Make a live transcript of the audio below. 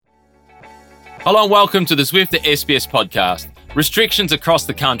Hello and welcome to the Zwift SBS podcast. Restrictions across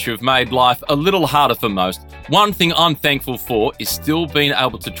the country have made life a little harder for most. One thing I'm thankful for is still being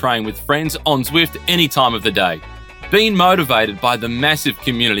able to train with friends on Zwift any time of the day. Being motivated by the massive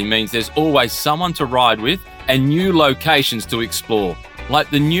community means there's always someone to ride with and new locations to explore, like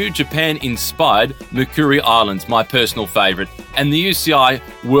the new Japan-inspired Makuri Islands, my personal favourite, and the UCI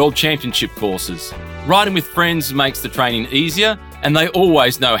World Championship courses. Riding with friends makes the training easier, and they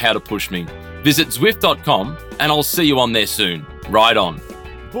always know how to push me. Visit Zwift.com and I'll see you on there soon. Ride on.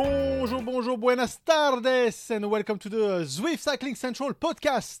 Bonjour, buenas tardes, and welcome to the Zwift Cycling Central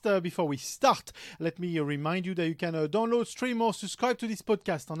Podcast. Before we start, let me remind you that you can download, stream, or subscribe to this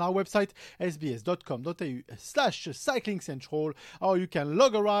podcast on our website, sbs.com.au/cyclingcentral, or you can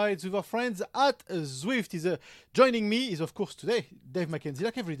log a ride with our friends at Zwift. Joining me is, of course, today, Dave McKenzie,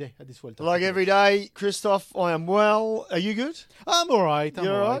 like every day at this World. Like every day, Christophe, I am well. Are you good? I'm all right.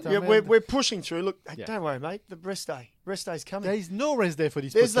 You're all right? Yeah, we're pushing through. Look, hey, don't worry, mate. The rest day. Rest day's coming. There is no rest day for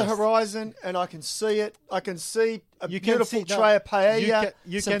this There's podcast. the horizon, and I can see it. I can see a beautiful tray of paella,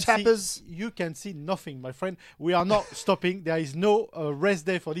 some tapas. You can see nothing, my friend. We are not stopping. There is no rest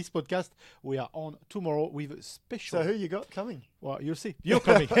day for this podcast. We are on tomorrow with a special. So who you got coming? Well, you'll see. You're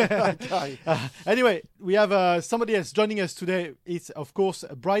coming. Okay. Anyway, we have somebody else joining us today. It's, of course,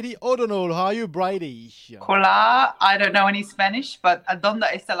 Bridie O'Donnell. How are you, Bridie? Hola. I don't know any Spanish, but ¿dónde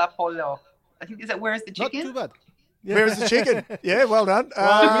está la pollo? I think, where is the chicken? Not too bad. Yeah. Where is the chicken? Yeah, well done.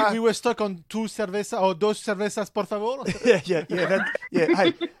 We were stuck on dos cervezas, por favor. Yeah.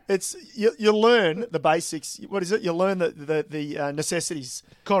 Hey, it's you learn the basics. What is it? You learn the necessities.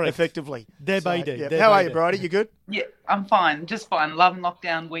 Correct. Effectively. Day by day. Yeah. How are you, Bridie? You good? Yeah, I'm fine. Just fine. Love and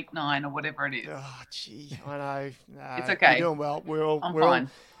lockdown week 9 or whatever it is. Oh, gee, I know. No, it's okay. You're doing well. I'm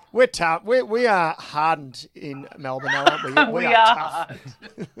fine. We're tough. We are hardened in Melbourne, aren't we? We are tough.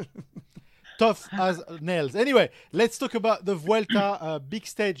 Tough as nails. Anyway, let's talk about the Vuelta big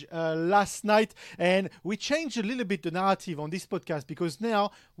stage last night. And we changed a little bit the narrative on this podcast because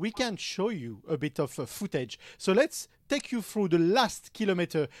now we can show you a bit of footage. So let's take you through the last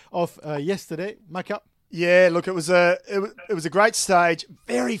kilometer of yesterday. Macka? Yeah, look, it was a great stage,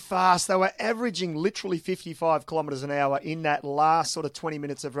 very fast. They were averaging literally 55 kilometres an hour in that last sort of 20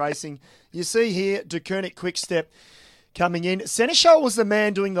 minutes of racing. You see here, De Koning Quickstep coming in. Seneschal was the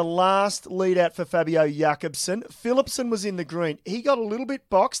man doing the last lead out for Fabio Jakobsen. Philipsen was in the green. He got a little bit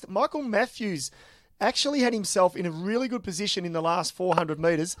boxed. Michael Matthews actually had himself in a really good position in the last 400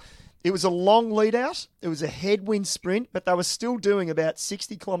 metres. It was a long lead out. It was a headwind sprint, but they were still doing about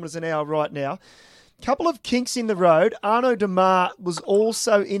 60 kilometres an hour right now. Couple of kinks in the road. Arnaud Demar was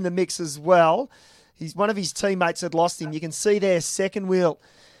also in the mix as well. One of his teammates had lost him. You can see there, second wheel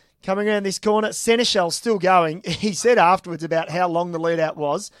coming around this corner. Seneschal still going. He said afterwards about how long the lead out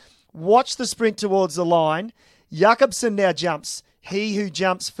was. Watch the sprint towards the line. Jakobsen now jumps. He who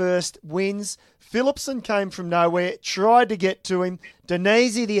jumps first wins. Philipsen came from nowhere, tried to get to him.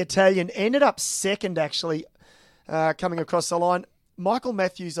 Donesi, the Italian, ended up second actually coming across the line. Michael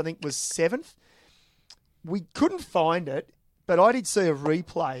Matthews, I think, was 7th. We couldn't find it, but I did see a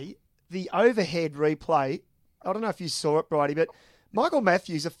replay, the overhead replay. I don't know if you saw it, Bridie, but Michael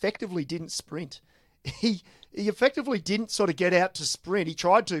Matthews effectively didn't sprint. He effectively didn't sort of get out to sprint. He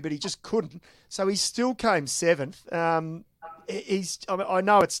tried to, but he just couldn't. So he still came 7th. I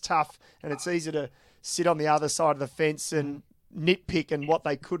know it's tough and it's easy to sit on the other side of the fence and nitpick and what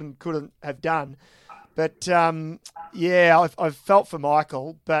they couldn't have done. But, I've felt for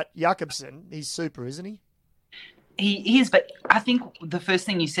Michael, but Jakobsen, he's super, isn't he? He is, but I think the first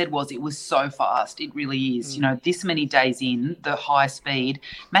thing you said was it was so fast. It really is. You know, this many days in, the high speed.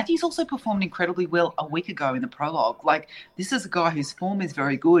 Matthews also performed incredibly well a week ago in the prologue. Like, this is a guy whose form is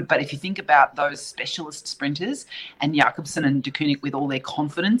very good, but if you think about those specialist sprinters and Jakobsen and De Koning with all their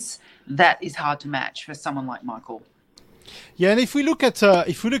confidence, that is hard to match for someone like Michael. Yeah, and if we look at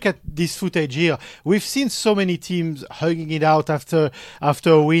this footage here, we've seen so many teams hugging it out after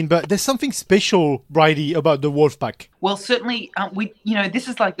a win, but there's something special, Bridie, about the Wolfpack. Well, certainly, this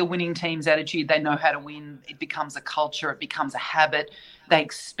is like the winning team's attitude. They know how to win. It becomes a culture. It becomes a habit. They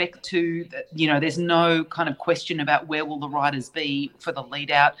expect to, there's no kind of question about where will the riders be for the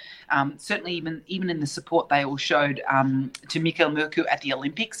lead out. Certainly, even in the support they all showed to Mikkel Mørkøv at the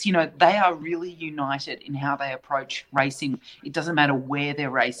Olympics, they are really united in how they approach racing. It doesn't matter where they're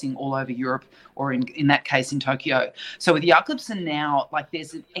racing, all over Europe or in that case in Tokyo. So with Jakobsen now, like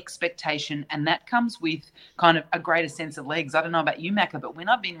there's an expectation, and that comes with kind of a greater sense of legs. I don't know about you, Macka, but when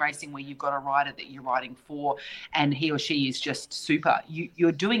I've been racing where you've got a rider that you're riding for and he or she is just super,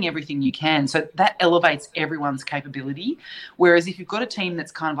 you're doing everything you can. So that elevates everyone's capability. Whereas if you've got a team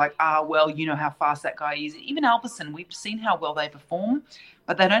that's kind of like, well, you know how fast that guy is. Even Alpecin, we've seen how well they perform,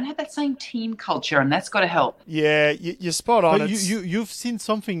 but they don't have that same team culture, and that's got to help. Yeah, you're spot on. But you've seen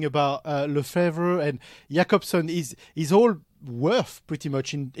something about Lefebvre and Jakobsen is all worth pretty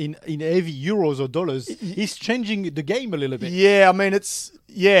much in heavy euros or dollars. He's changing the game a little bit. Yeah, I mean,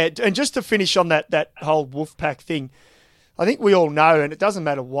 and just to finish on that whole Wolfpack thing, I think we all know, and it doesn't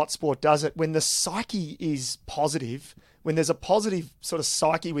matter what sport does it, when the psyche is positive, when there's a positive sort of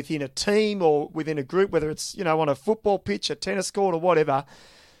psyche within a team or within a group, whether it's, on a football pitch, a tennis court or whatever,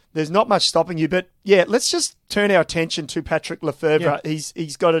 there's not much stopping you. But yeah, let's just turn our attention to Patrick Lefebvre. Yeah.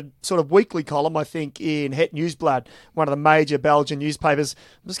 He's got a sort of weekly column, I think, in Het Nieuwsblad, one of the major Belgian newspapers.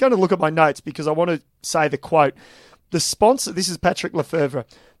 I'm just going to look at my notes because I want to say the quote. The sponsor, this is Patrick Lefebvre,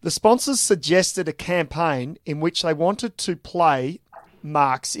 the sponsors suggested a campaign in which they wanted to play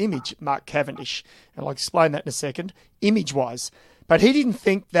Mark's image, Mark Cavendish, and I'll explain that in a second, image-wise. But he didn't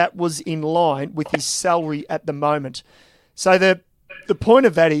think that was in line with his salary at the moment. So the point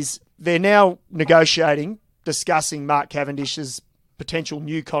of that is they're now negotiating, discussing Mark Cavendish's potential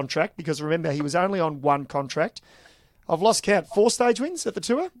new contract, because remember, he was only on one contract. I've lost count. 4 stage wins at the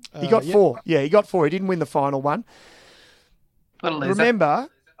Tour? He got 4. Yeah, he got 4. He didn't win the final one. Remember,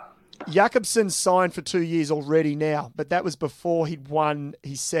 Jakobsen signed for 2 years already now, but that was before he'd won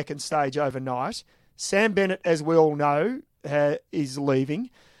his second stage overnight. Sam Bennett, as we all know, is leaving.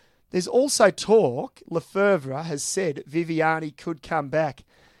 There's also talk, Lefebvre has said Viviani could come back.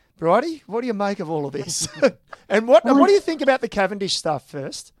 Bridie, what do you make of all of this? And what do you think about the Cavendish stuff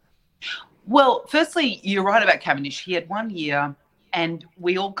first? Well, firstly, you're right about Cavendish. He had 1 year, and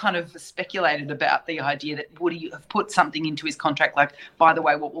we all kind of speculated about the idea that would he have put something into his contract like, by the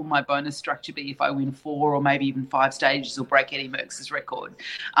way, what will my bonus structure be if I win 4 or maybe even 5 stages or break Eddie Merckx's record?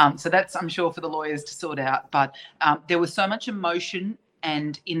 So that's, I'm sure, for the lawyers to sort out. But there was so much emotion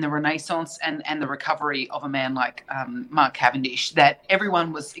and in the renaissance and the recovery of a man like Mark Cavendish that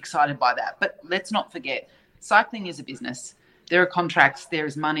everyone was excited by that. But let's not forget, cycling is a business. There are contracts, there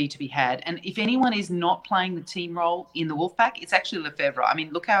is money to be had. And if anyone is not playing the team role in the Wolfpack, it's actually Lefebvre. I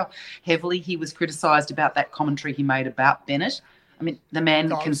mean, look how heavily he was criticised about that commentary he made about Bennett. I mean, the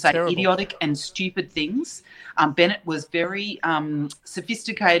man can say idiotic and stupid things. Bennett was very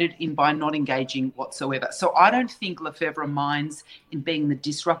sophisticated by not engaging whatsoever. So I don't think Lefebvre minds in being the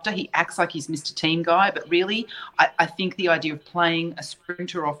disruptor. He acts like he's Mr. Team Guy, but really I think the idea of playing a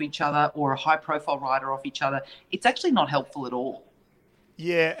sprinter off each other or a high-profile rider off each other, it's actually not helpful at all.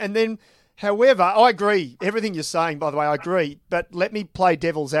 Yeah, and then, however, I agree. Everything you're saying, by the way, I agree. But let me play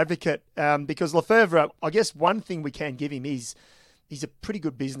devil's advocate because Lefebvre, I guess one thing we can give him is he's a pretty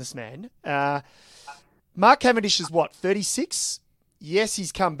good businessman. Mark Cavendish is 36? Yes,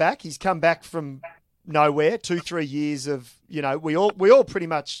 he's come back. He's come back from nowhere. 2-3 years of, we all pretty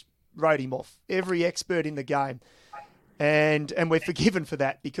much wrote him off. Every expert in the game. And we're forgiven for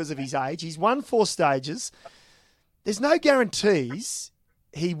that because of his age. He's won 4 stages. There's no guarantees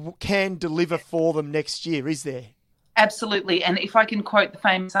he can deliver for them next year, is there? Absolutely. And if I can quote the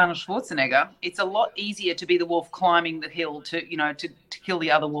famous Arnold Schwarzenegger, it's a lot easier to be the wolf climbing the hill to kill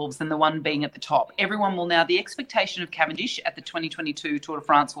the other wolves than the one being at the top. Everyone will now, the expectation of Cavendish at the 2022 Tour de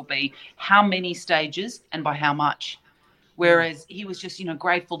France will be how many stages and by how much. Whereas he was just,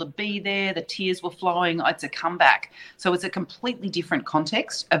 grateful to be there. The tears were flowing. It's a comeback. So it's a completely different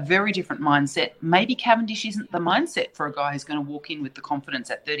context, a very different mindset. Maybe Cavendish isn't the mindset for a guy who's going to walk in with the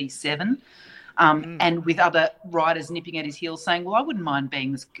confidence at 37. And with other riders nipping at his heels saying, well, I wouldn't mind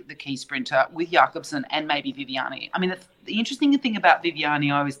being the key sprinter with Jakobsen and maybe Viviani. I mean, the interesting thing about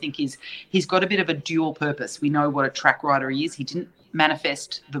Viviani, I always think, is he's got a bit of a dual purpose. We know what a track rider he is. He didn't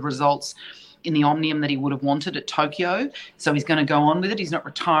manifest the results in the Omnium that he would have wanted at Tokyo. So he's going to go on with it. He's not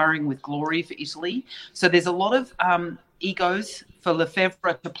retiring with glory for Italy. So there's a lot of egos for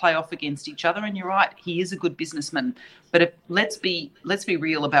Lefebvre to play off against each other. And you're right, he is a good businessman. But let's be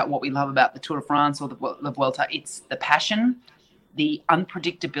real about what we love about the Tour de France or the Vuelta. It's the passion, the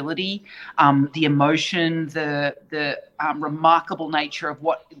unpredictability, the emotion, the remarkable nature of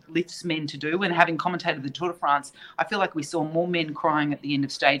what lifts men to do. And having commentated the Tour de France, I feel like we saw more men crying at the end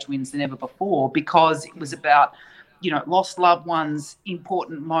of stage wins than ever before because it was about, lost loved ones,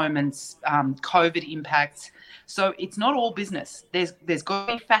 important moments, COVID impacts. So it's not all business. There's got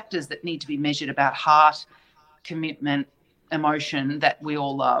to be factors that need to be measured about heart, commitment, emotion that we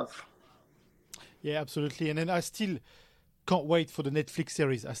all love. Yeah, absolutely. And then I still can't wait for the Netflix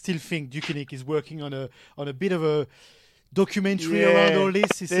series. I still think Ducanic is working on a bit of a documentary around all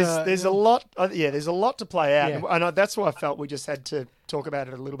this. There's a lot. There's a lot to play out, and that's why I felt we just had to talk about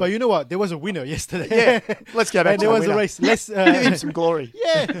it a little bit. But you know what? There was a winner yesterday. Yeah, let's go back. And there was a race. Let's give him some glory.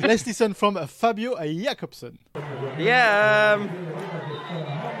 Yeah, let's listen from Fabio Jakobsen. Yeah,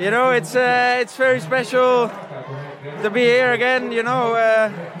 it's very special to be here again.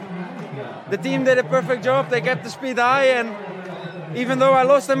 The team did a perfect job. They kept the speed high, and even though I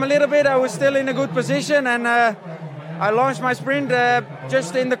lost them a little bit, I was still in a good position, and I launched my sprint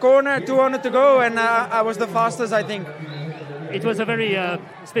just in the corner, 200 to go, and I was the fastest, I think. It was a very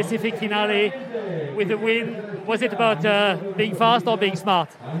specific finale with the win. Was it about being fast or being smart?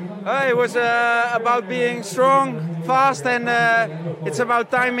 It was about being strong, fast, and it's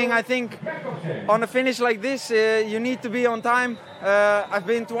about timing. I think on a finish like this, you need to be on time. I've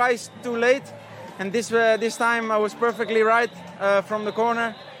been twice too late, and this time I was perfectly right from the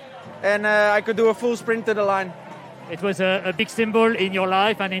corner, and I could do a full sprint to the line. It was a big symbol in your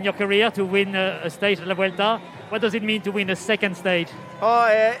life and in your career to win a stage at La Vuelta. What does it mean to win a second stage?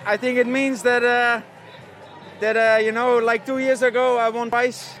 I think it means that like 2 years ago I won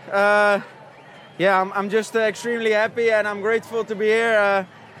twice. I'm just extremely happy, and I'm grateful to be here.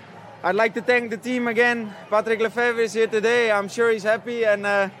 I'd like to thank the team again. Patrick Lefevre is here today. I'm sure he's happy,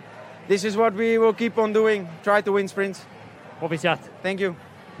 and this is what we will keep on doing. Try to win sprints. Proficiat. Thank you.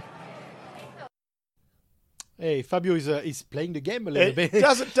 Hey, Fabio is playing the game a little bit.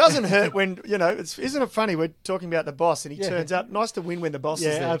 It doesn't hurt when, isn't it funny? We're talking about the boss and he turns up. Nice to win when the boss is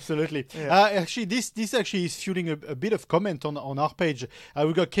there. Yeah, absolutely. Yeah. Actually, this actually is fueling a bit of comment on our page.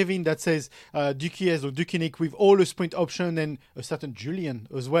 We've got Kevin that says Dukies or Dukinik with all the sprint option, and a certain Julian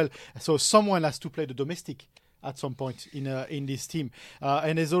as well. So someone has to play the domestic at some point in this team.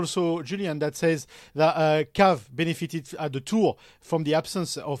 And there's also Julian that says that Cav benefited at the Tour from the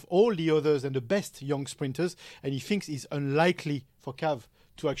absence of all the others and the best young sprinters, and he thinks it's unlikely for Cav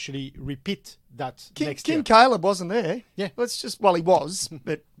to actually repeat that next year. King Caleb wasn't there. Yeah. He was,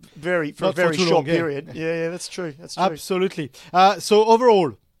 but for a very short period. Yeah, that's true. Absolutely. So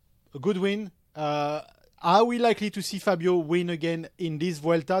overall, a good win. Are we likely to see Fabio win again in this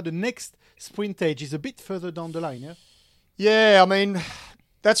Vuelta? The next sprint stage is a bit further down the line, yeah? Yeah, I mean,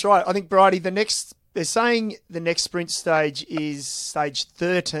 that's right. I think, Bridie, they're saying the next sprint stage is stage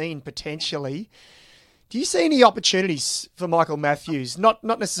 13, potentially. Do you see any opportunities for Michael Matthews? Not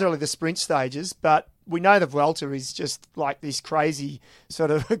necessarily the sprint stages, but we know the Vuelta is just like this crazy sort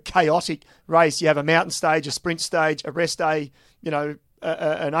of chaotic race. You have a mountain stage, a sprint stage, a rest day,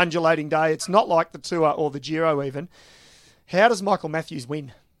 an undulating day. It's not like the Tour or the Giro even. How does Michael Matthews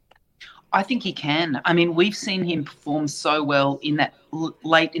win? I think he can. I mean, we've seen him perform so well in that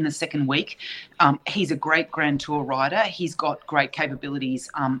late in the second week. He's a great Grand Tour rider. He's got great capabilities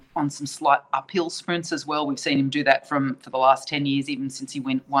on some slight uphill sprints as well. We've seen him do that for the last 10 years, even since he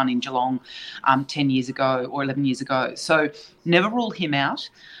won in Geelong 10 years ago or 11 years ago. So never rule him out.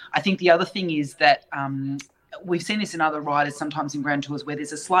 I think the other thing is that we've seen this in other riders, sometimes in Grand Tours, where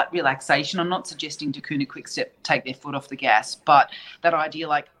there's a slight relaxation. I'm not suggesting Dakuna Quickstep take their foot off the gas, but that idea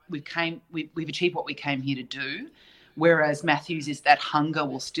like we've achieved what we came here to do, whereas Matthews is that hunger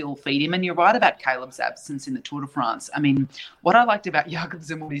will still feed him. And you're right about Caleb's absence in the Tour de France. I mean, what I liked about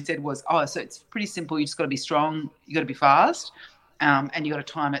Jakobsen, what he said was, so it's pretty simple. You just got to be strong. You got to be fast. And you got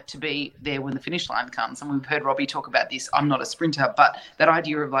to time it to be there when the finish line comes. And we've heard Robbie talk about this. I'm not a sprinter, but that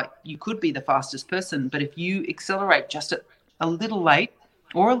idea of like you could be the fastest person, but if you accelerate just a little late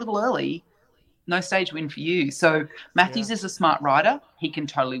or a little early, no stage win for you. So Matthews is a smart rider. He can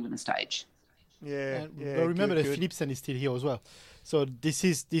totally win a stage. Yeah. But remember that Philipsen is still here as well. So this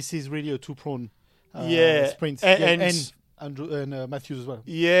is really a two-prone sprint. And Matthews as well.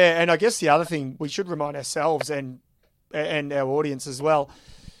 Yeah, and I guess the other thing we should remind ourselves and our audience as well,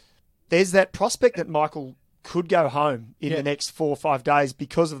 there's that prospect that Michael could go home in the next 4 or 5 days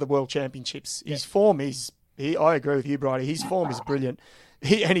because of the World Championships. His form I agree with you, Bridie, his form is brilliant.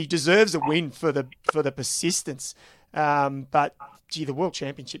 He deserves a win for the persistence. But, gee, the World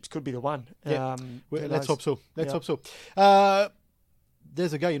Championships could be the one. Yeah. Let's hope so. Hope so.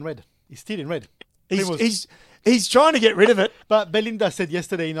 There's a guy in red. He's still in red. He's trying to get rid of it. But Belinda said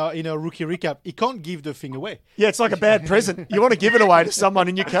yesterday in our rookie recap, he can't give the thing away. Yeah, it's like a bad present. You want to give it away to someone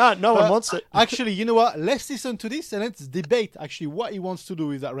and you can't. No one wants it. Actually, you know what? Let's listen to this and let's debate actually what he wants to do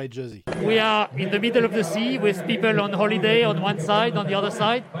with that red jersey. We are in the middle of the sea with people on holiday on one side, on the other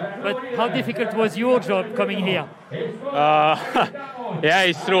side. But how difficult was your job coming here? Yeah,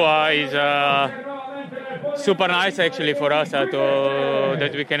 it's true. It's super nice actually for us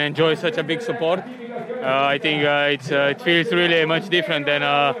that we can enjoy such a big support. I think it feels really much different than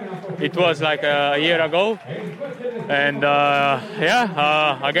it was like a year ago. And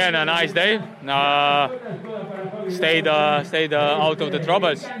again, a nice day. Stayed out of the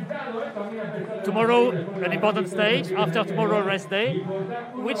troubles. Tomorrow, an important stage. After tomorrow, rest day.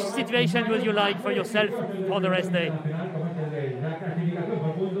 Which situation would you like for yourself for the rest day?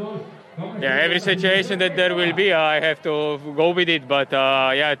 Yeah, every situation that there will be, I have to go with it. But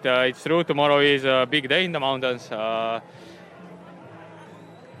it's true. Tomorrow is a big day in the mountains.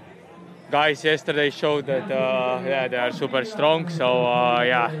 Guys yesterday showed that they are super strong. So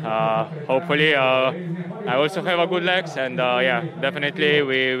hopefully I also have a good legs, and definitely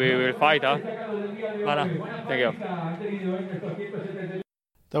we will fight. Voilà. Thank you.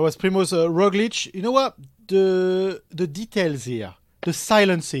 That was Primoz Roglic. You know what? The details here, the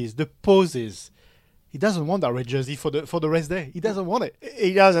silences, the pauses. He doesn't want that red jersey for the rest day. He doesn't want it.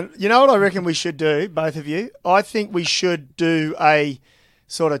 He doesn't. You know what I reckon we should do, both of you? I think we should do a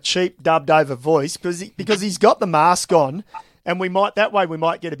sort of cheap dubbed over voice because he's got the mask on, and we might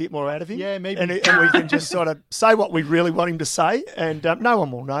get a bit more out of him. Yeah, maybe. And we can just sort of say what we really want him to say, and no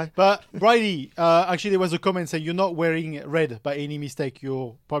one will know. But Bridie, actually, there was a comment saying you're not wearing red by any mistake.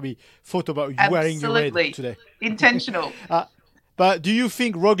 You probably thought about wearing your red today. Intentional. But do you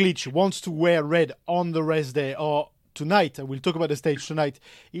think Roglic wants to wear red on the rest day or tonight? And we'll talk about the stage tonight.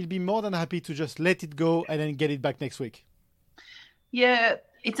 He'll be more than happy to just let it go and then get it back next week. Yeah,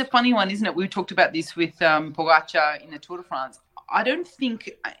 it's a funny one, isn't it? We talked about this with Pogacar in the Tour de France. I don't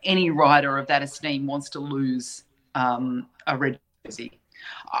think any rider of that esteem wants to lose a red jersey.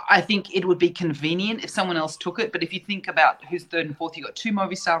 I think it would be convenient if someone else took it. But if you think about who's third and fourth, you've got two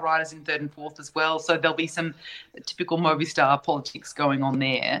Movistar riders in third and fourth as well. So there'll be some typical Movistar politics going on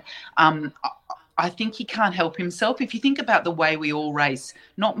there. I think he can't help himself. If you think about the way we all race,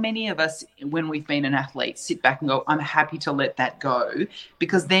 not many of us, when we've been an athlete, sit back and go, I'm happy to let that go,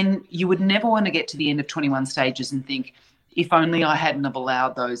 because then you would never want to get to the end of 21 stages and think, if only I hadn't have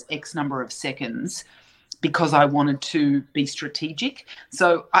allowed those X number of seconds because I wanted to be strategic.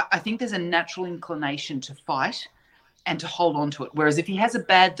 So I think there's a natural inclination to fight and to hold on to it. Whereas if he has a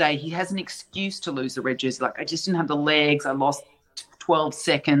bad day, he has an excuse to lose the red jersey. Like, I just didn't have the legs, I lost 12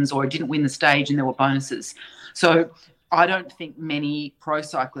 seconds, or I didn't win the stage and there were bonuses. So I don't think many pro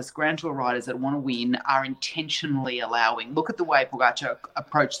cyclists, Grand Tour riders that want to win are intentionally allowing. Look at the way Pogacar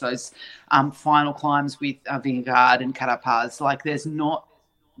approached those final climbs with Vingegaard and Carapaz. Like,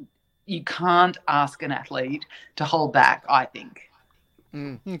 you can't ask an athlete to hold back, I think.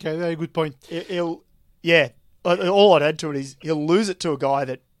 Okay, very good point. All I'd add to it is he'll lose it to a guy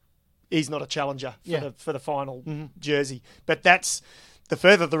that he's not a challenger for the final jersey. But that's the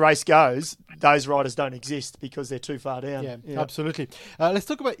further the race goes, those riders don't exist because they're too far down. Yeah. Absolutely. Let's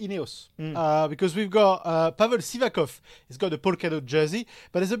talk about Ineos because we've got Pavel Sivakov. He's got the polka dot jersey,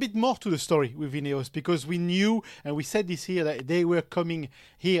 but there's a bit more to the story with Ineos because we knew, and we said this here, that they were coming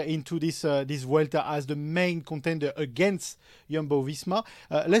here into this Vuelta as the main contender against Jumbo-Visma.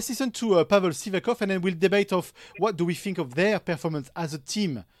 Let's listen to Pavel Sivakov, and then we'll debate of what do we think of their performance as a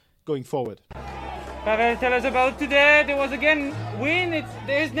team going forward. Pavel, tell us about today. There was again win.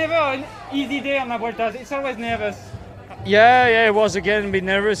 There is never an easy day on the Vuelta. It's always nervous. Yeah, it was again a bit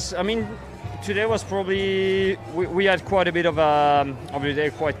nervous. I mean, today was probably we had quite a bit of a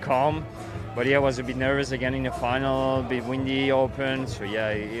day, quite calm, but it was a bit nervous again in the final, a bit windy, open. So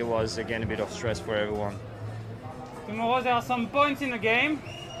it was again a bit of stress for everyone. Tomorrow there are some points in the game.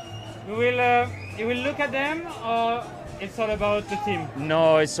 You will look at them, or it's all about the team?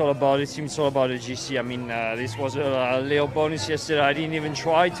 No, it's all about the team. It's all about the GC. I mean, this was a little bonus yesterday. I didn't even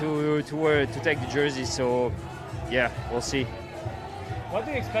try to take the jersey. So, we'll see. What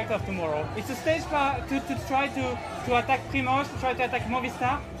do you expect of tomorrow? It's a stage to try to attack Primoz, to try to attack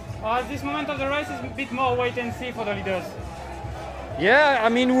Movistar. Or at this moment of the race, it's a bit more wait and see for the leaders. Yeah, I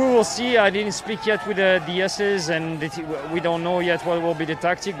mean, we will see. I didn't speak yet with the DSs, and we don't know yet what will be the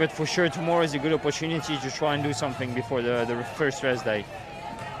tactic, but for sure tomorrow is a good opportunity to try and do something before the first rest day.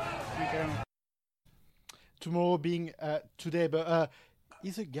 Okay. Tomorrow being today, but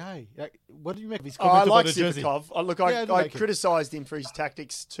he's a guy. What do you make of his comment about the jersey? I criticised him for his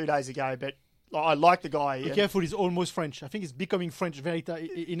tactics 2 days ago, but I like the guy. Be careful, he's almost French. I think he's becoming French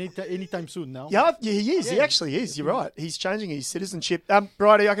anytime soon now. Yeah, he is. Yeah. He actually is. You're right. He's changing his citizenship.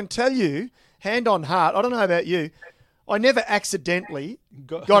 Bridie, I can tell you, hand on heart, I don't know about you, I never accidentally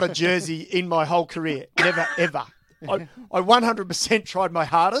got a jersey in my whole career. Never, ever. I 100% tried my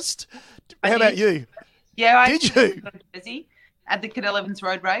hardest. How about you? Yeah, Did you? Jersey at the Cadel Evans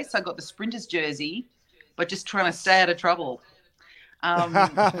Road Race. I got the Sprinters jersey, but just trying to stay out of trouble.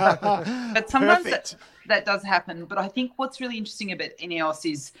 But sometimes that does happen. But I think what's really interesting about Ineos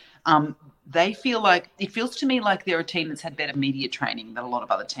is they feel like, it feels to me like they're a team that's had better media training than a lot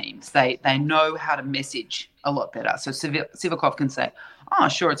of other teams. They know how to message a lot better. So Sivakov can say, oh,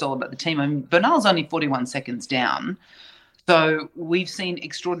 sure, it's all about the team. I mean, Bernal's only 41 seconds down. So we've seen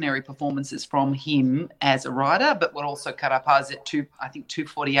extraordinary performances from him as a rider, but we're also Carapaz at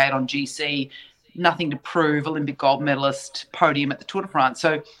 2:48 on GC, nothing to prove, Olympic gold medalist, podium at the Tour de France.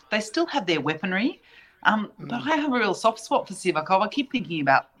 So they still have their weaponry. But I have a real soft spot for Sivakov. I keep thinking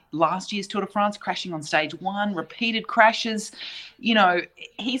about last year's Tour de France, crashing on stage 1, repeated crashes. You know,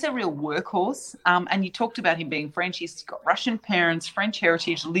 he's a real workhorse. And you talked about him being French. He's got Russian parents, French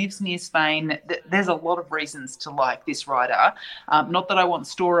heritage, lives near Spain. There's a lot of reasons to like this rider. Not that I want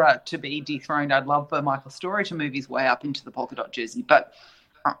Storer to be dethroned. I'd love for Michael Storer to move his way up into the polka dot jersey. But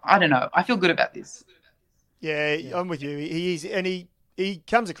I don't know. I feel good about this. Yeah, I'm with you. He is, and he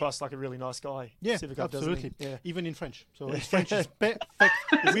comes across like a really nice guy. Yeah, Sivakov, absolutely. Yeah. Even in French. So his French is perfect.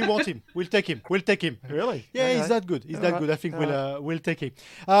 We want him. We'll take him. Really? Yeah, Okay. he's that good. He's that good. I think we'll take him.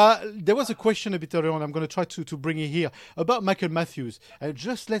 There was a question a bit earlier on. I'm going to try to bring it here about Michael Matthews.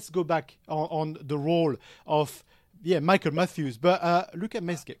 Just let's go back on the role of Michael Matthews. But look at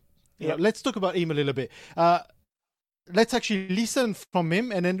Mesge. Let's talk about him a little bit. Let's actually listen from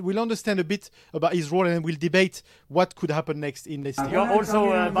him, and then we'll understand a bit about his role, and then we'll debate what could happen next in this team. You're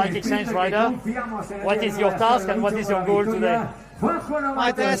also a bike exchange rider. What is your task and what is your goal today?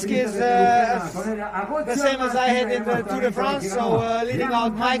 My task is the same as I had in the Tour de France, so leading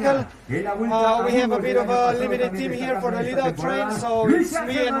out Michael. We have a bit of a limited team here for the lead-out train, so it's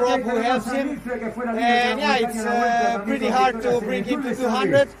me and Rob who helps him. And it's pretty hard to bring him to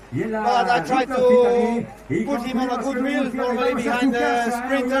 200, but I try to put him on a good wheel, normally behind the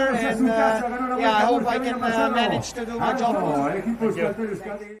sprinter, and I hope I can manage to do my job.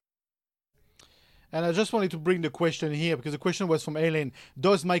 And I just wanted to bring the question here because the question was from Ellen.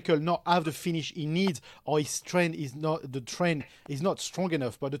 Does Michael not have the finish he needs, or his train is not strong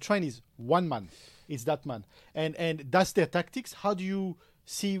enough? But the train is one man. It's that man. And that's their tactics. How do you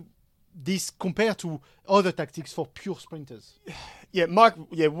see this compared to other tactics for pure sprinters? Yeah, Mike.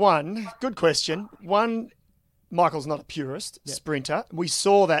 Yeah, good question. Michael's not a purist sprinter. We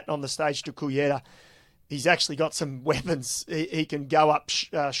saw that on the stage to Cullera. He's actually got some weapons. He can go up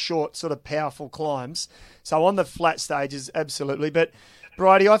short, sort of powerful climbs. So on the flat stages, absolutely. But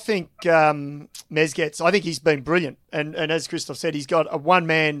Bridie, I think Mezget's, I think he's been brilliant. And as Christophe said, he's got a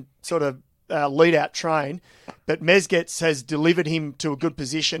one-man sort of lead-out train. But Mezget's has delivered him to a good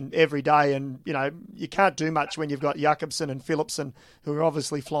position every day. And, you know, you can't do much when you've got Jakobsen and Philipsen, who are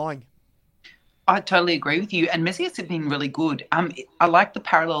obviously flying. I totally agree with you. And Messias have been really good. I like the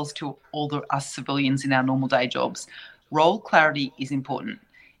parallels to all us civilians in our normal day jobs. Role clarity is important.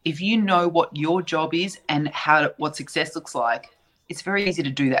 If you know what your job is and what success looks like, it's very easy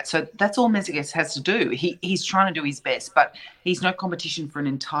to do that. So that's all Messias has to do. He's trying to do his best, but he's no competition for an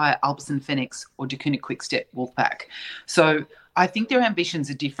entire Alpecin Fenix or Deceuninck Quick-Step Wolfpack. So I think their ambitions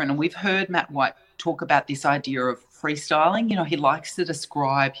are different. And we've heard Matt White talk about this idea of freestyling. You know, he likes to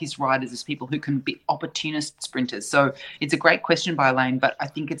describe his riders as people who can be opportunist sprinters. So it's a great question by Elaine, but I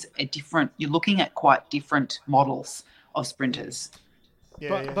think it's you're looking at quite different models of sprinters.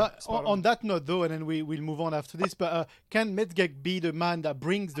 But on that note, though, and then we'll move on after this, but can Metzger be the man that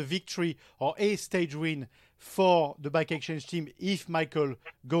brings the victory or a stage win for the bike exchange team if Michael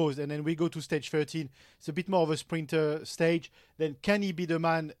goes? And then we go to stage 13. It's a bit more of a sprinter stage. Then can he be the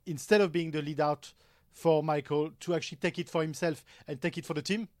man, instead of being the lead out for Michael, to actually take it for himself and take it for the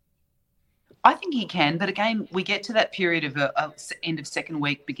team? I think he can, but again, we get to that period of end of second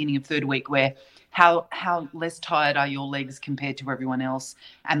week, beginning of third week, where how less tired are your legs compared to everyone else,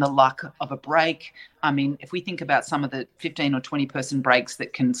 and the luck of a break. I mean, if we think about some of the 15 or 20 person breaks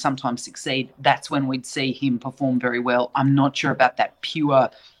that can sometimes succeed, that's when we'd see him perform very well. I'm not sure about that pure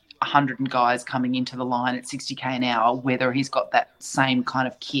 100 guys coming into the line at 60k an hour, whether he's got that same kind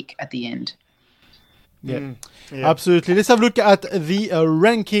of kick at the end. Yeah, absolutely. Let's have a look at the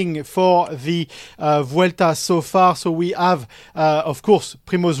ranking for the Vuelta so far. So we have, of course,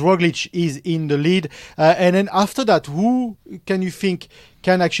 Primož Roglič is in the lead. And then after that, who can you think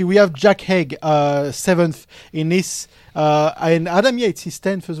can actually... We have Jack Haig, 7th in this. And Adam Yates is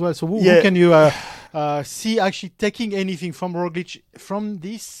 10th as well. So who can you see actually taking anything from Roglič from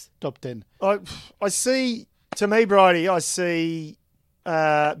this top 10? I see, to me, Bridie, I see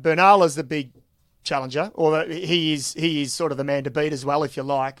Bernal as the big challenger, or he is sort of the man to beat as well, if you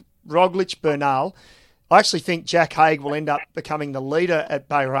like. Roglič, Bernal. I actually think Jack Haig will end up becoming the leader at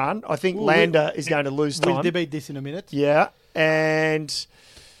Bayern. I think Landa is going to lose time. We'll debate this in a minute. Yeah, and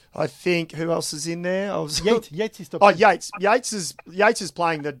I think who else is in there? Yates is top. Oh, Yates. Yates is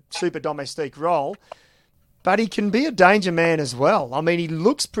playing the super domestique role, but he can be a danger man as well. I mean, he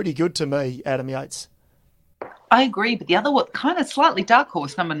looks pretty good to me, Adam Yates. I agree, but the other one, kind of slightly dark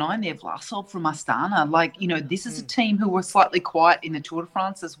horse, number 9 there, Vlasov from Astana. This is a team who were slightly quiet in the Tour de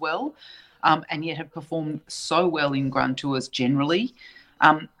France as well, and yet have performed so well in Grand Tours generally.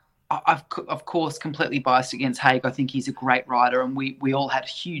 I've, of course, completely biased against Haig. I think he's a great rider, and we all had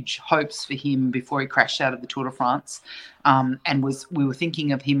huge hopes for him before he crashed out of the Tour de France, and we were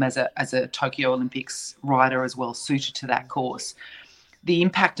thinking of him as a Tokyo Olympics rider as well, suited to that course. The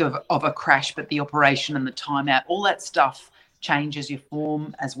impact of a crash, but the operation and the timeout, all that stuff changes your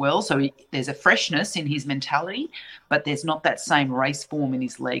form as well. So there's a freshness in his mentality, but there's not that same race form in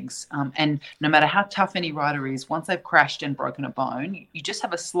his legs. And no matter how tough any rider is, once they've crashed and broken a bone, you just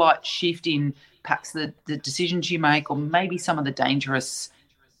have a slight shift in perhaps the decisions you make, or maybe some of the dangerous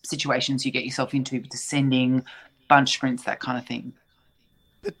situations you get yourself into, descending, bunch sprints, that kind of thing.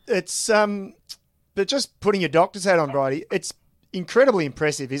 But just putting your doctor's hat on, Bridie, it's incredibly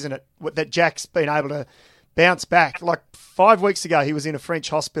impressive, isn't it, that Jack's been able to bounce back. Like 5 weeks ago, he was in a French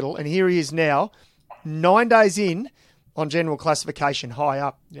hospital, and here he is now, 9 days in on general classification, high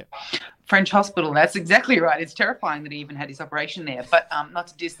up. Yeah. French hospital, that's exactly right. It's terrifying that he even had his operation there, but not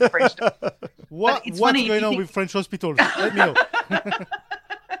to diss the French. What's going on with French hospitals? Let me know.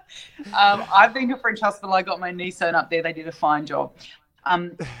 I've been to a French hospital. I got my knee sewn up there. They did a fine job.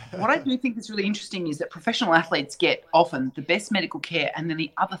 What I do think is really interesting is that professional athletes get often the best medical care, and then the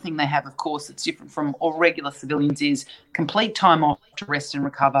other thing they have, of course, that's different from all regular civilians, is complete time off to rest and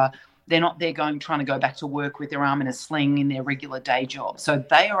recover. They're not there trying to go back to work with their arm in a sling in their regular day job. So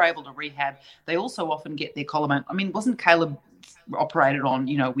they are able to rehab. They also often get their collarbone. I mean, wasn't Caleb operated on,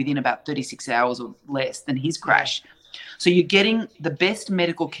 within about 36 hours or less than his crash? So you're getting the best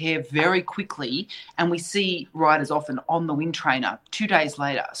medical care very quickly, and we see riders often on the wind trainer 2 days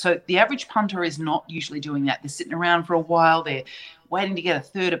later. So the average punter is not usually doing that. They're sitting around for a while. They're waiting to get a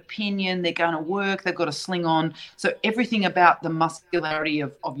third opinion. They're going to work. They've got a sling on. So everything about the muscularity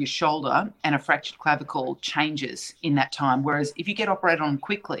of your shoulder and a fractured clavicle changes in that time. Whereas if you get operated on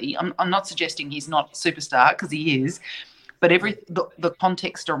quickly, I'm not suggesting he's not a superstar, because he is, but the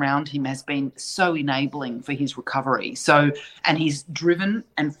context around him has been so enabling for his recovery. And he's driven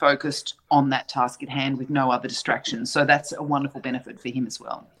and focused on that task at hand with no other distractions. So that's a wonderful benefit for him as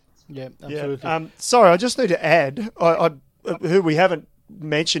well. Yeah, absolutely. Yeah. Sorry, I just need to add, who we haven't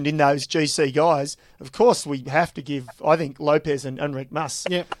mentioned in those GC guys, of course we have to give, I think, Lopez and Enric Mas.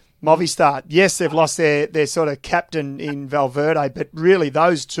 Yeah. Movistar. Yes, they've lost their sort of captain in Valverde, but really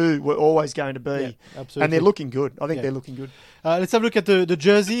those two were always going to be. Yeah, absolutely. And they're looking good. I think they're looking good. Let's have a look at the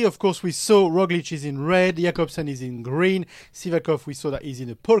jersey. Of course, we saw Roglic is in red, Jakobsen is in green, Sivakov, we saw that he's in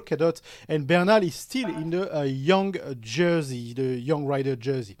a polka dot, and Bernal is still in the young jersey, the young rider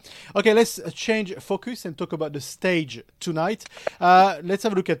jersey. Okay, let's change focus and talk about the stage tonight. Let's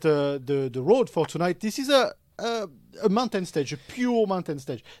have a look at the road for tonight. This is a mountain stage, a pure mountain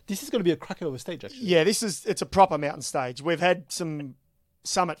stage. This is going to be a cracker of a stage, actually. Yeah, it's a proper mountain stage. We've had some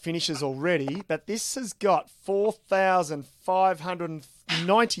summit finishes already, but this has got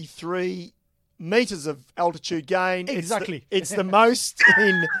 4,593 metres of altitude gain. Exactly. It's the most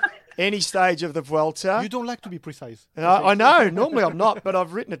in any stage of the Vuelta. You don't like to be precise. I know. Normally I'm not, but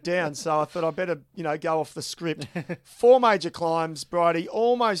I've written it down, so I thought I'd better, go off the script. 4 major climbs, Bridie,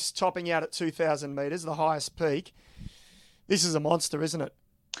 almost topping out at 2,000 metres, the highest peak. This is a monster, isn't it?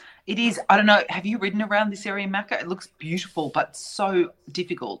 It is. I don't know. Have you ridden around this area, Macka? It looks beautiful, but so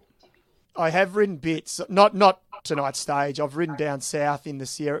difficult. I have ridden bits, not tonight's stage. I've ridden down south in the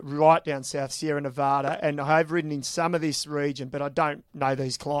Sierra, right down south, Sierra Nevada, and I have ridden in some of this region, but I don't know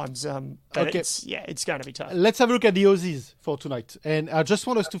these climbs. Okay. It's going to be tough. Let's have a look at the Aussies for tonight. And I just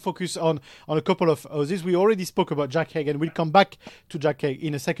want us to focus on a couple of Aussies. We already spoke about Jack Haig, and we'll come back to Jack Haig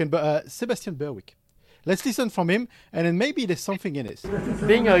in a second, but Sebastian Berwick. Let's listen from him, and then maybe there's something in it.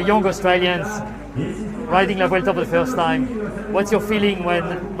 Being a young Australian, riding La Vuelta for the first time, what's your feeling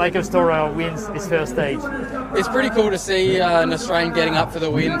when Michael Storer wins his first stage? It's pretty cool to see an Australian getting up for the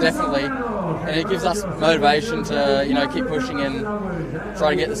win, definitely. And it gives us motivation to, keep pushing and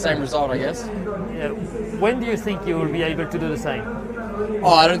try to get the same result, I guess. Yeah. When do you think you will be able to do the same?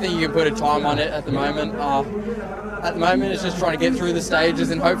 I don't think you can put a time on it at the moment. At the moment, it's just trying to get through the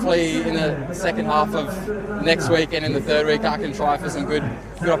stages, and hopefully in the second half of next week and in the third week, I can try for some good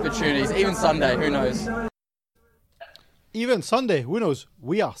opportunities. Even Sunday, who knows? Even Sunday, who knows?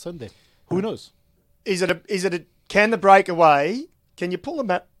 We are Sunday. Who knows? Can the breakaway, can you pull the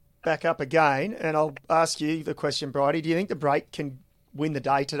map back up again? And I'll ask you the question, Bridie. Do you think the break can win the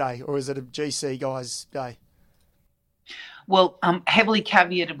day today, or is it a GC guy's day? Well, heavily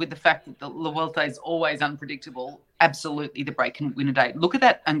caveated with the fact that the La Vuelta is always unpredictable. Absolutely, the break can win a day. Look at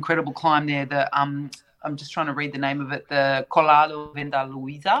that incredible climb there. I'm just trying to read the name of it. The Collado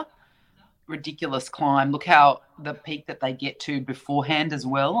Vendaluisa. Ridiculous climb. Look how the peak that they get to beforehand as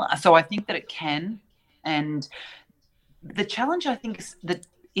well. So I think that it can. And the challenge, I think,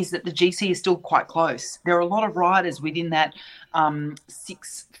 is that the GC is still quite close. There are a lot of riders within that 5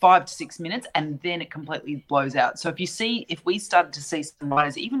 to 6 minutes, and then it completely blows out. So if we started to see some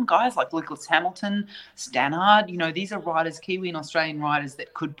riders, even guys like Lewis Hamilton, Stannard, these are riders, Kiwi and Australian riders,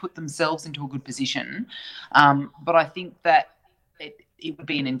 that could put themselves into a good position. But I think that it would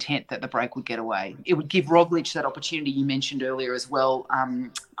be an intent that the break would get away. It would give Roglic that opportunity you mentioned earlier as well,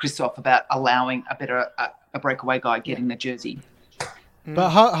 Christophe, about allowing a breakaway guy getting the jersey.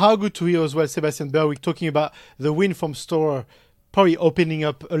 But how good to hear as well, Sebastian Berwick talking about the win from Storer, probably opening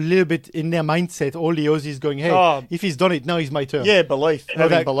up a little bit in their mindset, all the Aussies going, hey, if he's done it, now is my turn. Yeah, belief.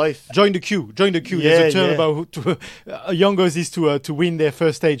 Belief. Join the queue. Yeah, There's a turn about young Aussies to win their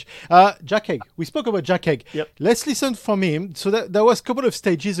first stage. Jack Haig. We spoke about Jack Haig. Yep. Let's listen from him. So that was a couple of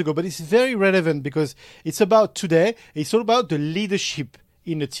stages ago, but it's very relevant because it's about today. It's all about the leadership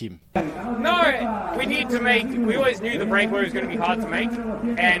in the team. No, we always knew the breakaway was going to be hard to make,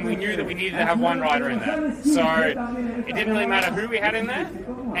 and we knew that we needed to have one rider in there. So it didn't really matter who we had in there,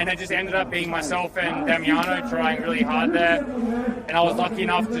 and it just ended up being myself and Damiano trying really hard there. And I was lucky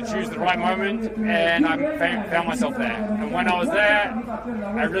enough to choose the right moment, and I found myself there. And when I was there,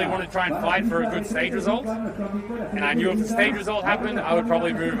 I really wanted to try and fight for a good stage result. And I knew if the stage result happened, I would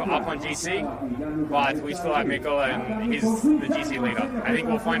probably move up on GC. But we still have Mikkel, and he's the GC leader. I think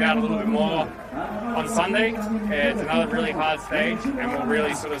we'll find out a little bit more on Sunday. It's another really hard stage, and we'll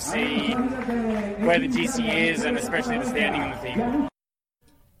really sort of see where the GC is, and especially the standing in the team.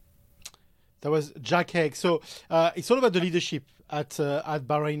 That was Jack Haig. So it's all about the leadership at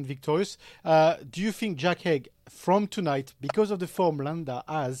Bahrain Victorious. Do you think Jack Haig, from tonight, because of the form Landa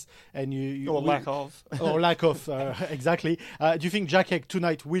has, and lack of, exactly, do you think Jack Haig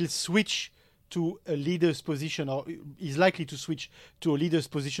tonight will switch to a leader's position, or is likely to switch to a leader's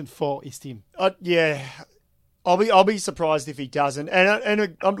position for his team? Yeah, I'll be surprised if he doesn't.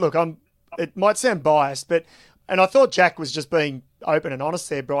 And look, it might sound biased, but I thought Jack was just being open and honest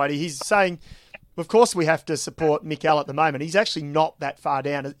there, Bridie. He's saying, of course, we have to support Mikkel at the moment. He's actually not that far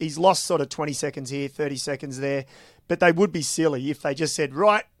down. He's lost sort of 20 seconds here, 30 seconds there, but they would be silly if they just said,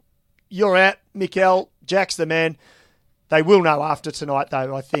 right, you're out, Mikkel, Jack's the man. They will know after tonight,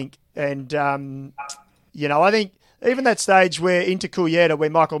 though, I think. And, I think even that stage where into Cullera, where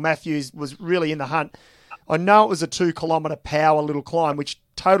Michael Matthews was really in the hunt, I know it was a 2-kilometre power little climb, which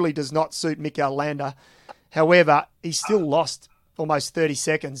totally does not suit Mikkel Landa. However, he still lost almost 30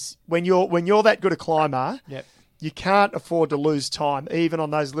 seconds. When you're that good a climber, yep, you can't afford to lose time, even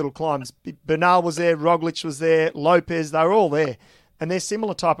on those little climbs. Bernal was there, Roglic was there, Lopez, they were all there. And they're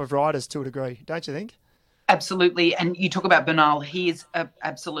similar type of riders to a degree, don't you think? Absolutely. And you talk about Bernal, he is an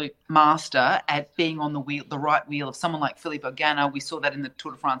absolute master at being on the right wheel of someone like Philippe Ogana. We saw that in the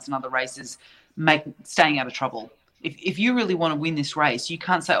Tour de France and other races, staying out of trouble. If you really want to win this race, you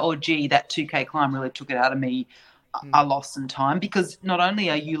can't say, oh, gee, that 2K climb really took it out of me. I lost some time, because not only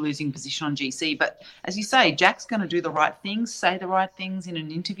are you losing position on GC, but as you say, Jack's going to do the right things, say the right things in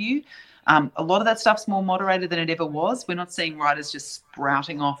an interview. A lot of that stuff's more moderated than it ever was. We're not seeing riders just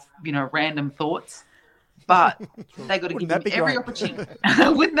sprouting off, random thoughts. But they got to give them every opportunity.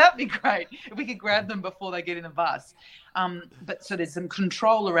 Wouldn't that be great if we could grab them before they get in the bus? But so there's some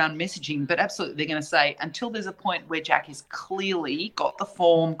control around messaging, but absolutely they're going to say, until there's a point where Jack has clearly got the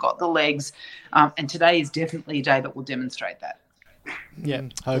form, got the legs, and today is definitely a day that will demonstrate that. Yeah,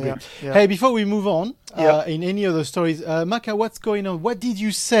 I agree. Yeah. Hey, before we move on, in any other stories, Macka, what's going on? What did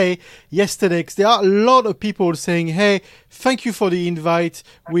you say yesterday? 'Cause there are a lot of people saying, hey, thank you for the invite.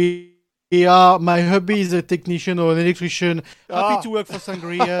 My hubby is a technician or an electrician. Happy to work for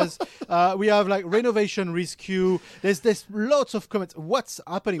Sangrias. We have renovation rescue. There's lots of comments. What's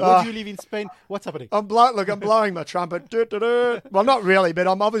happening? Where do you live in Spain? What's happening? I'm blowing my trumpet. Well, not really, but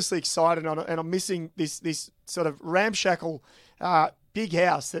I'm obviously excited and I'm missing this sort of ramshackle big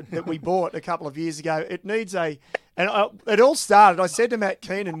house that we bought a couple of years ago. It needs it all started, I said to Matt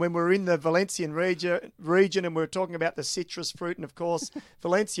Keenan when we were in the Valencian region and we were talking about the citrus fruit and, of course,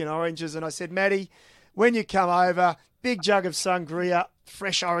 Valencian oranges. And I said, Matty, when you come over, big jug of sangria,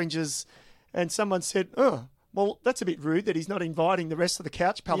 fresh oranges. And someone said, oh, well, that's a bit rude that he's not inviting the rest of the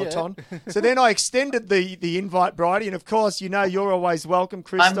couch peloton. Yeah. So then I extended the invite, Bridie. And, of course, you're always welcome,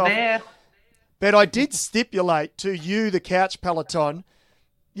 Christophe. I'm there. But I did stipulate to you, the couch peloton,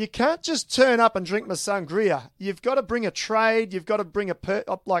 you can't just turn up and drink my sangria. You've got to bring a trade. You've got to bring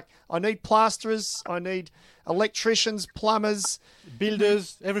I need plasterers. I need electricians, plumbers,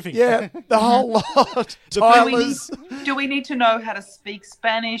 builders, everything. Yeah, the whole lot. Tilers. Do we need to know how to speak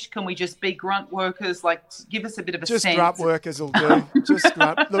Spanish? Can we just be grunt workers? Like, give us a bit of a sense. Just grunt workers will do. Just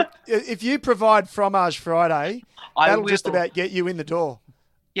grunt. Look, if you provide Fromage Friday, that'll just about get you in the door.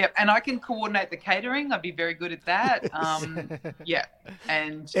 Yep, and I can coordinate the catering. I'd be very good at that. Yeah,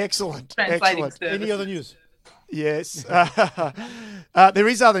 and excellent. Translating service. Any other news? Yes. There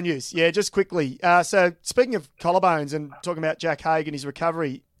is other news. Yeah, just quickly. So speaking of collarbones and talking about Jack Haig and his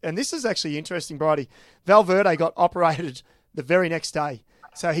recovery, and this is actually interesting, Bridie. Valverde got operated the very next day.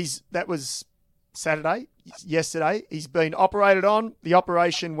 So that was Saturday, yesterday. He's been operated on. The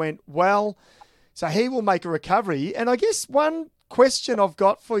operation went well. So he will make a recovery. And I guess one question I've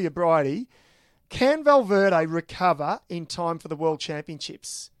got for you, Bridie, can Valverde recover in time for the World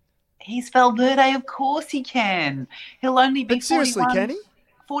Championships? He's Valverde, of course he can. He'll only be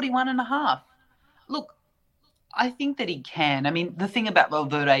 41 and a half. Look, I think that he can. I mean, the thing about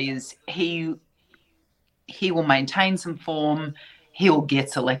Valverde is he will maintain some form. He'll get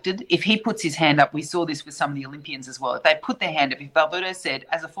selected. If he puts his hand up, we saw this with some of the Olympians as well. If they put their hand up, if Valverde said,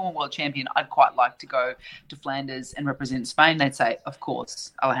 as a former world champion, I'd quite like to go to Flanders and represent Spain, they'd say, of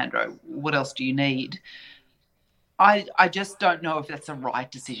course, Alejandro, what else do you need? I just don't know if that's the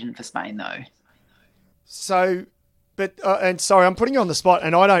right decision for Spain, though. So, and sorry, I'm putting you on the spot,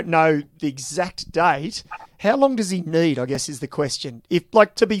 and I don't know the exact date. How long does he need, I guess, is the question. If,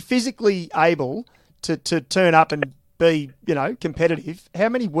 to be physically able to turn up and be, competitive, how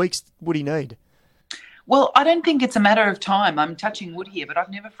many weeks would he need? Well, I don't think it's a matter of time. I'm touching wood here, but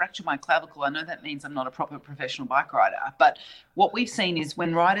I've never fractured my clavicle. I know that means I'm not a proper professional bike rider. But what we've seen is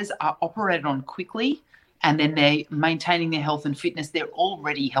when riders are operated on quickly and then they're maintaining their health and fitness, they're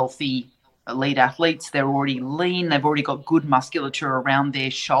already healthy elite athletes. They're already lean. They've already got good musculature around their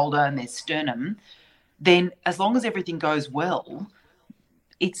shoulder and their sternum. Then as long as everything goes well,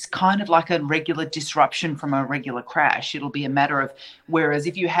 it's kind of like a regular disruption from a regular crash. It'll be a matter of, whereas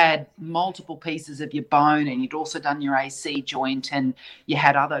if you had multiple pieces of your bone and you'd also done your AC joint and you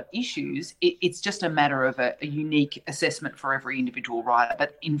had other issues, it's just a matter of a unique assessment for every individual rider.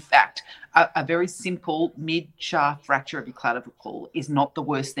 But in fact, a very simple mid-shaft fracture of your clavicle is not the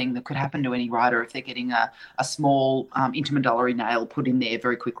worst thing that could happen to any rider if they're getting a small intermedullary nail put in there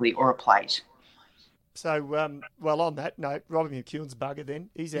very quickly or a plate. So, well, on that note, Robbie McEwen's bugger then.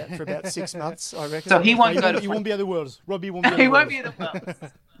 He's out for about 6 months, I reckon. So he won't go to... He won't be at the Worlds. Robbie won't be at the He Worlds. won't be at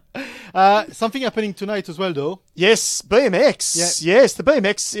the Worlds. Something happening tonight as well, though. Yes, BMX. Yeah. Yes, the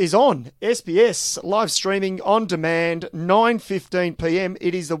BMX is on. SBS, live streaming on demand, 9:15 p.m.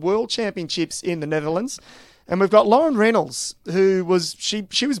 It is the World Championships in the Netherlands. And we've got Lauren Reynolds, who was... She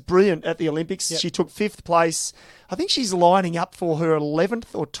was brilliant at the Olympics. Yep. She took 5th place. I think she's lining up for her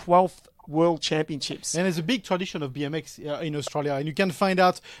 11th or 12th World Championships. And there's a big tradition of BMX in Australia, and you can find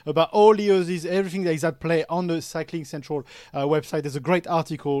out about all the Aussies, everything that is at play on the Cycling Central website. There's a great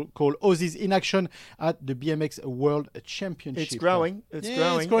article called Aussies in Action at the BMX World Championship. It's growing. It's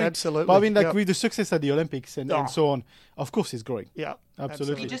growing. Absolutely. But I mean, with the success at the Olympics and so on, of course it's growing. Yeah,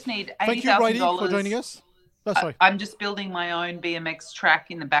 absolutely. You just need $80,000. Thank you, Bridie, for joining us. Sorry. I'm just building my own BMX track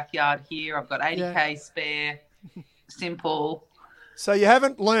in the backyard here. I've got 80k spare. Simple. So you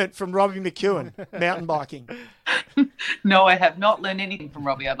haven't learnt from Robbie McEwen mountain biking? No, I have not learned anything from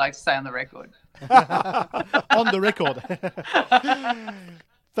Robbie. I'd like to say on the record. On the record.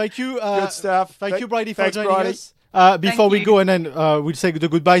 Thank you. Good stuff. Thank you, Bridie, for joining us. Before we go, and then we'll say the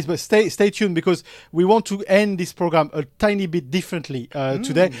goodbyes, but stay tuned because we want to end this program a tiny bit differently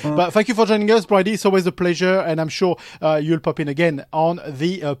today. But thank you for joining us, Bridie. It's always a pleasure, and I'm sure you'll pop in again on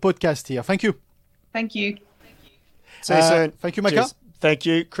the podcast here. Thank you. Thank you. See you soon. Thank you, Macka. Cheers. Thank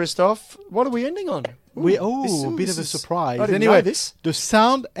you, Christophe. What are we ending on? A bit of a surprise. I didn't anyway, know this. The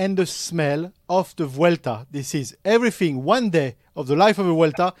sound and the smell of the Vuelta. This is everything, one day of the life of a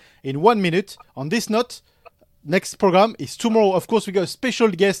Vuelta in 1 minute. On this note, next program is tomorrow. Of course, we got a special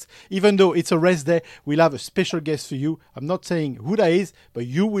guest. Even though it's a rest day, we'll have a special guest for you. I'm not saying who that is, but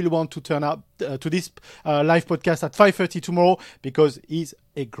you will want to turn up to this live podcast at 5:30 tomorrow because he's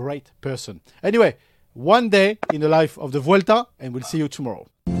a great person. Anyway, 1 day in the life of the Vuelta, and we'll see you tomorrow.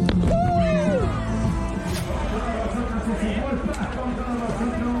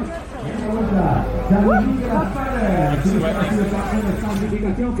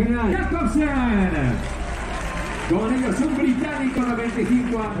 Jakobsen. Con ellos un británico de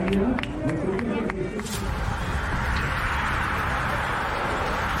 25 años.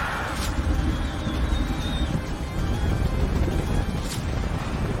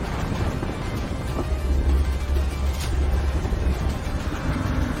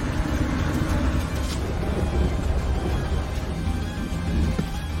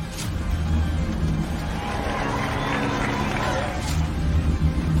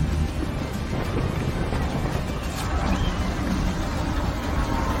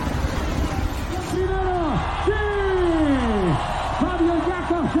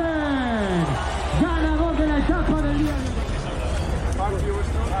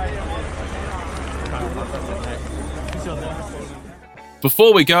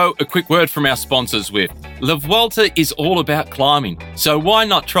 Before we go, a quick word from our sponsor, Zwift. La Vuelta is all about climbing, so why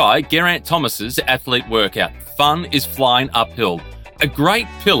not try Geraint Thomas's athlete workout? Fun is flying uphill. A great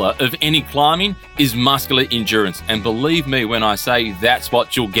pillar of any climbing is muscular endurance, and believe me when I say that's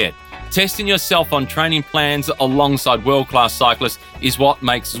what you'll get. Testing yourself on training plans alongside world-class cyclists is what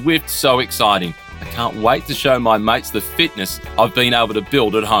makes Zwift so exciting. I can't wait to show my mates the fitness I've been able to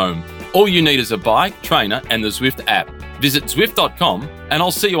build at home. All you need is a bike, trainer, and the Zwift app. Visit Zwift.com and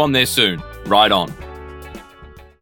I'll see you on there soon. Ride on.